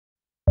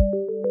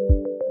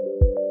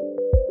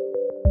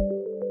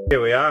Here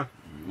we are.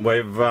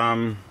 We've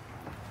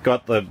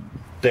got the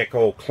deck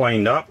all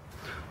cleaned up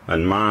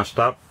and masked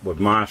up. We've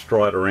masked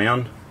right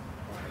around.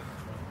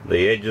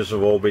 The edges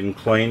have all been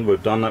cleaned.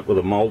 We've done that with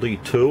a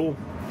multi-tool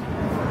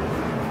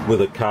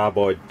with a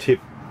carbide tip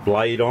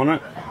blade on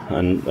it,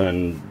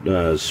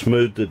 and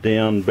smoothed it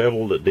down,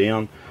 beveled it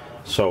down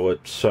so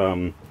it's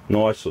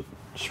nice and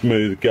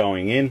smooth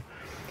going in.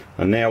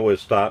 And now we're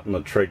starting the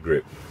tread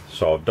grip.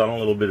 So I've done a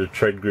little bit of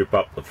tread grip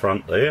up the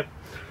front there,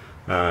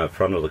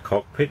 front of the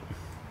cockpit,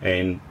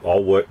 and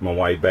I'll work my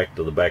way back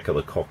to the back of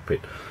the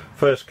cockpit.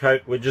 First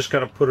coat, we're just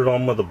going to put it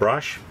on with a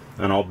brush,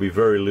 and I'll be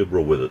very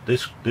liberal with it.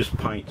 This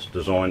paint's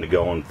designed to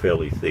go on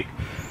fairly thick.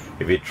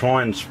 If you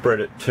try and spread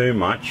it too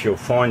much, you'll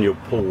find you'll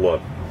pull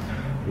the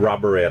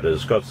rubber out.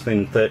 It's got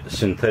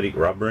synthetic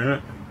rubber in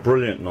it.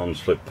 Brilliant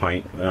non-slip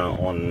paint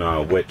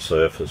on wet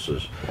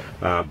surfaces.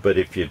 But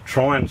if you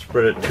try and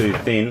spread it too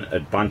thin,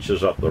 it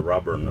bunches up the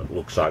rubber and it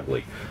looks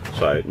ugly.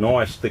 So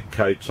nice thick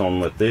coats on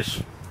with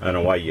this, and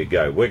away you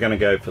go. We're going to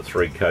go for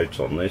 3 coats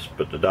on this,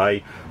 but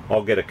today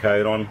I'll get a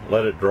coat on,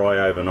 let it dry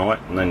overnight,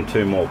 and then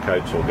 2 more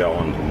coats will go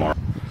on tomorrow.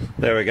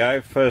 There we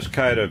go, first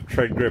coat of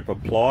tread grip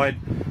applied.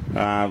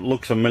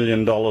 Looks $1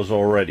 million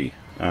already.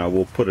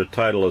 We'll put a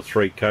total of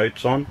 3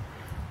 coats on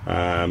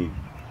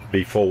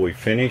before we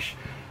finish.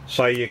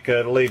 So you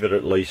could leave it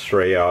at least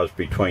 3 hours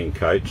between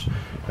coats.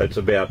 It's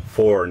about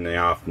 4 in the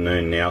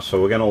afternoon now, so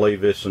we're going to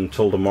leave this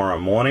until tomorrow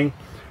morning,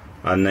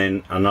 and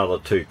then another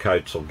 2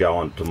 coats will go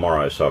on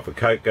tomorrow. So if a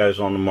coat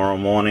goes on tomorrow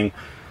morning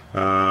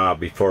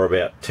before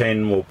about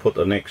 10, we'll put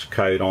the next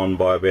coat on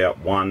by about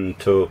 1,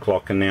 2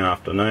 o'clock in the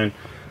afternoon,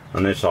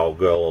 and this old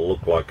girl will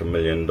look like $1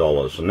 million.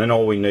 And then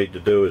all we need to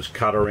do is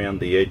cut around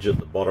the edge at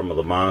the bottom of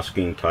the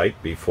masking tape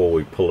before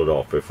we pull it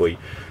off. If we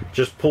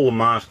just pull the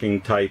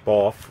masking tape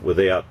off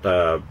without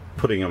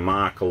putting a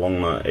mark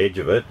along the edge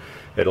of it,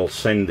 it'll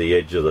send the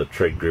edge of the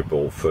tread grip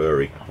all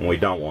furry, and we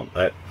don't want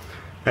that.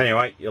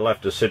 Anyway, you'll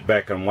have to sit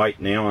back and wait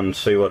now and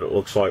see what it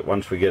looks like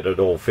once we get it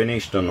all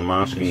finished and the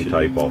masking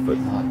tape off it.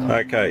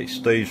 Okay,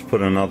 Steve's put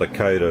another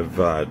coat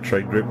of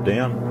tread grip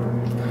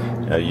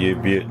down, a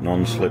U-Butte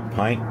non-slip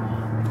paint,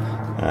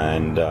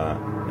 and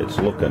it's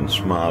looking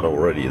smart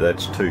already.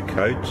 That's 2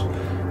 coats.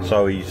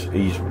 So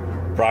he's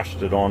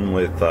brushed it on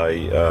with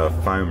a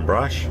foam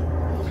brush,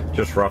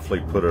 just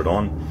roughly put it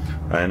on,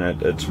 and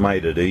it's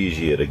made it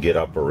easier to get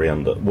up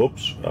around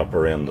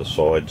the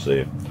sides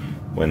there.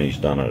 When he's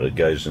done it, it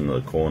goes into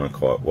the corner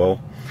quite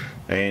well.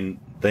 And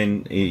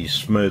then he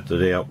smoothed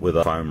it out with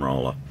a foam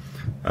roller,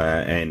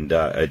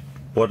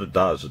 what it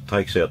does, it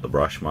takes out the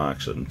brush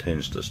marks and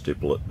tends to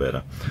stipple it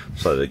better,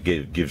 so that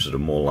gives it a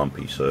more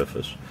lumpy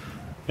surface.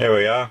 Here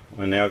we are.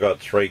 We've now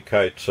got 3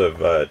 coats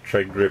of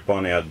tread grip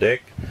on our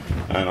deck,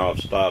 and I've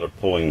started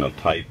pulling the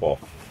tape off.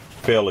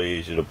 Fairly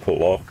easy to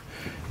pull off.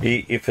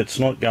 If it's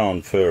not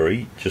going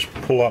furry, just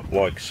pull up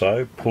like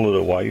so, pull it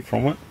away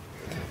from it,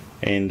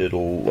 and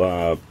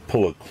it'll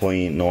pull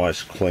a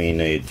nice clean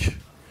edge.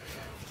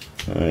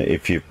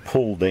 If you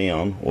pull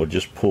down or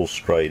just pull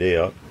straight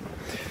out,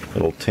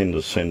 it'll tend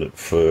to send it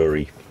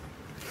furry.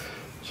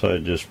 So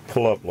just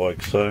pull up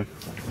like so.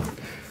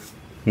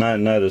 Now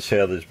notice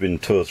how there's been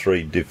 2 or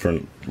 3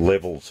 different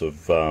levels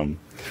of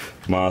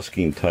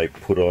masking tape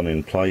put on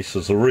in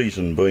places. The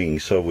reason being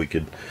so we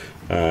could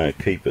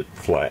keep it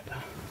flat.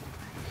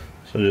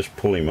 So just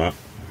pull him up,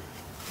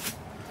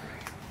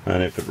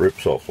 and if it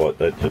rips off like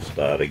that, just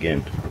start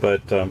again.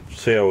 But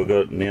see how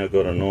we've now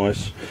got a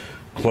nice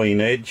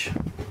clean edge,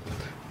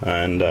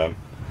 and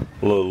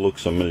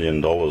looks $1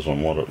 million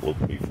on what it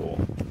looked before.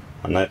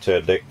 And that's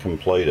our deck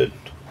completed.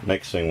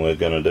 Next thing we're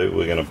going to do,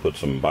 we're going to put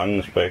some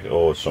bungs back,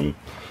 or some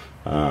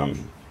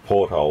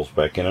portholes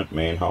back in it,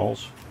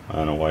 manholes,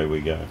 and away we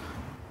go.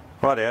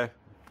 Rightio,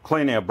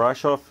 clean our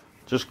brush off,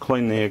 just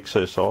clean the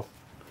excess off,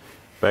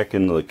 back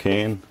into the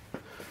can,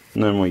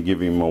 and then we give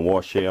him a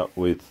wash out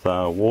with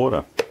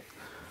water.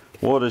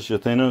 Water's your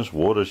thinners,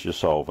 water's your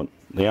solvent.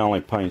 The only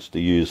paints to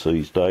use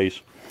these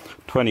days.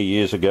 20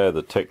 years ago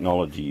the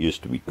technology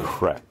used to be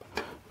crap,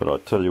 but I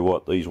tell you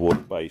what, these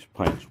water-based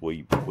paints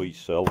we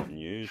sell and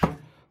use,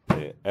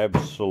 they're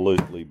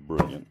absolutely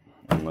brilliant.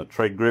 And the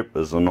tread grip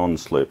is a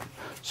non-slip.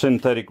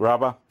 Synthetic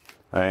rubber,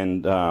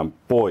 and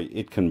boy,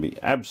 it can be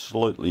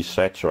absolutely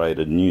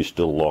saturated and you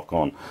still lock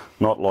on.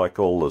 Not like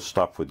all the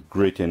stuff with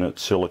grit in it,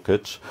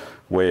 silicates,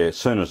 where as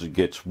soon as it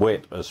gets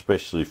wet,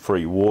 especially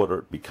free water,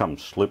 it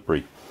becomes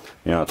slippery.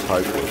 You know, it's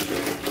hopeless.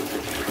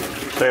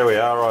 There we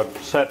are. I've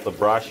sat the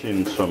brush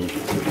in some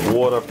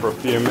water for a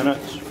few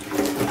minutes.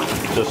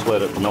 Just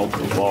let it melt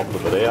the bulk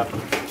of it out.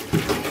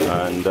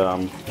 And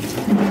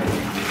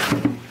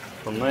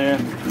from there,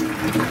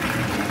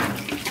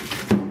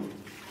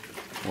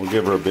 we'll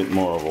give her a bit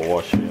more of a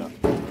wash out.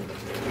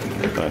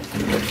 So,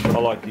 I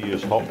like to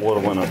use hot water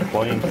when it's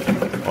clean.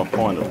 I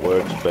find it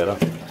works better.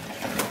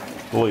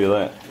 Look at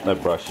that.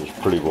 That brush is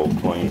pretty well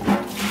clean.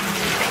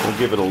 We'll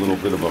give it a little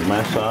bit of a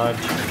massage.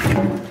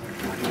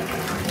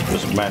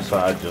 Just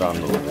massage it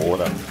under the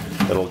water.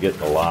 It'll get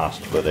the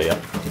last bit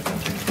out.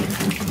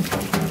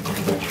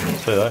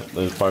 See that?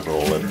 There's bugger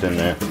all left in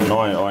there. And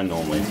I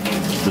normally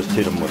just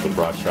hit them with the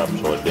brush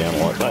upside down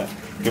like that.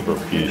 Give it a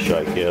few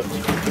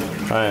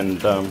shakeouts.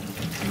 And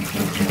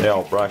the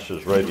old brush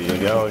is ready to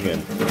go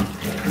again.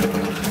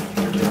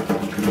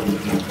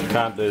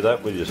 Can't do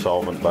that with your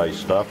solvent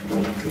based stuff.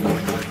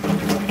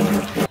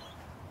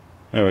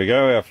 There we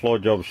go, our floor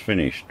job's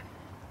finished.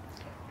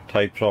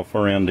 Tapes off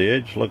around the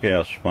edge. Look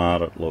how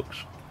smart it looks,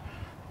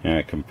 you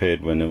know,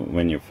 compared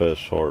when you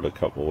first saw it a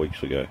couple of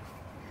weeks ago.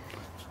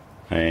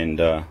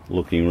 And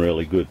looking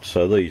really good.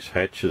 So these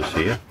hatches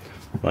here,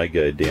 they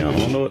go down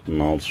onto it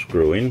and I'll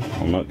screw in.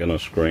 I'm not going to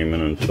screw them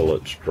in until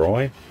it's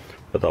dry,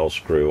 but they'll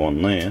screw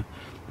on there.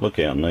 Look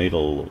how neat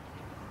it'll look.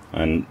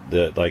 And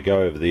they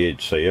go over the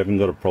edge, so you haven't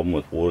got a problem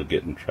with water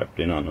getting trapped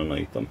in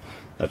underneath them.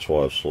 That's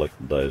why I've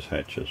selected those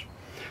hatches.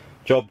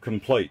 Job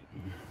complete.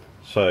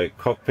 So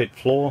cockpit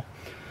floor,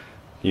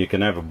 you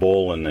can have a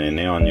ball in there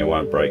now and you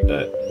won't break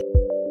that.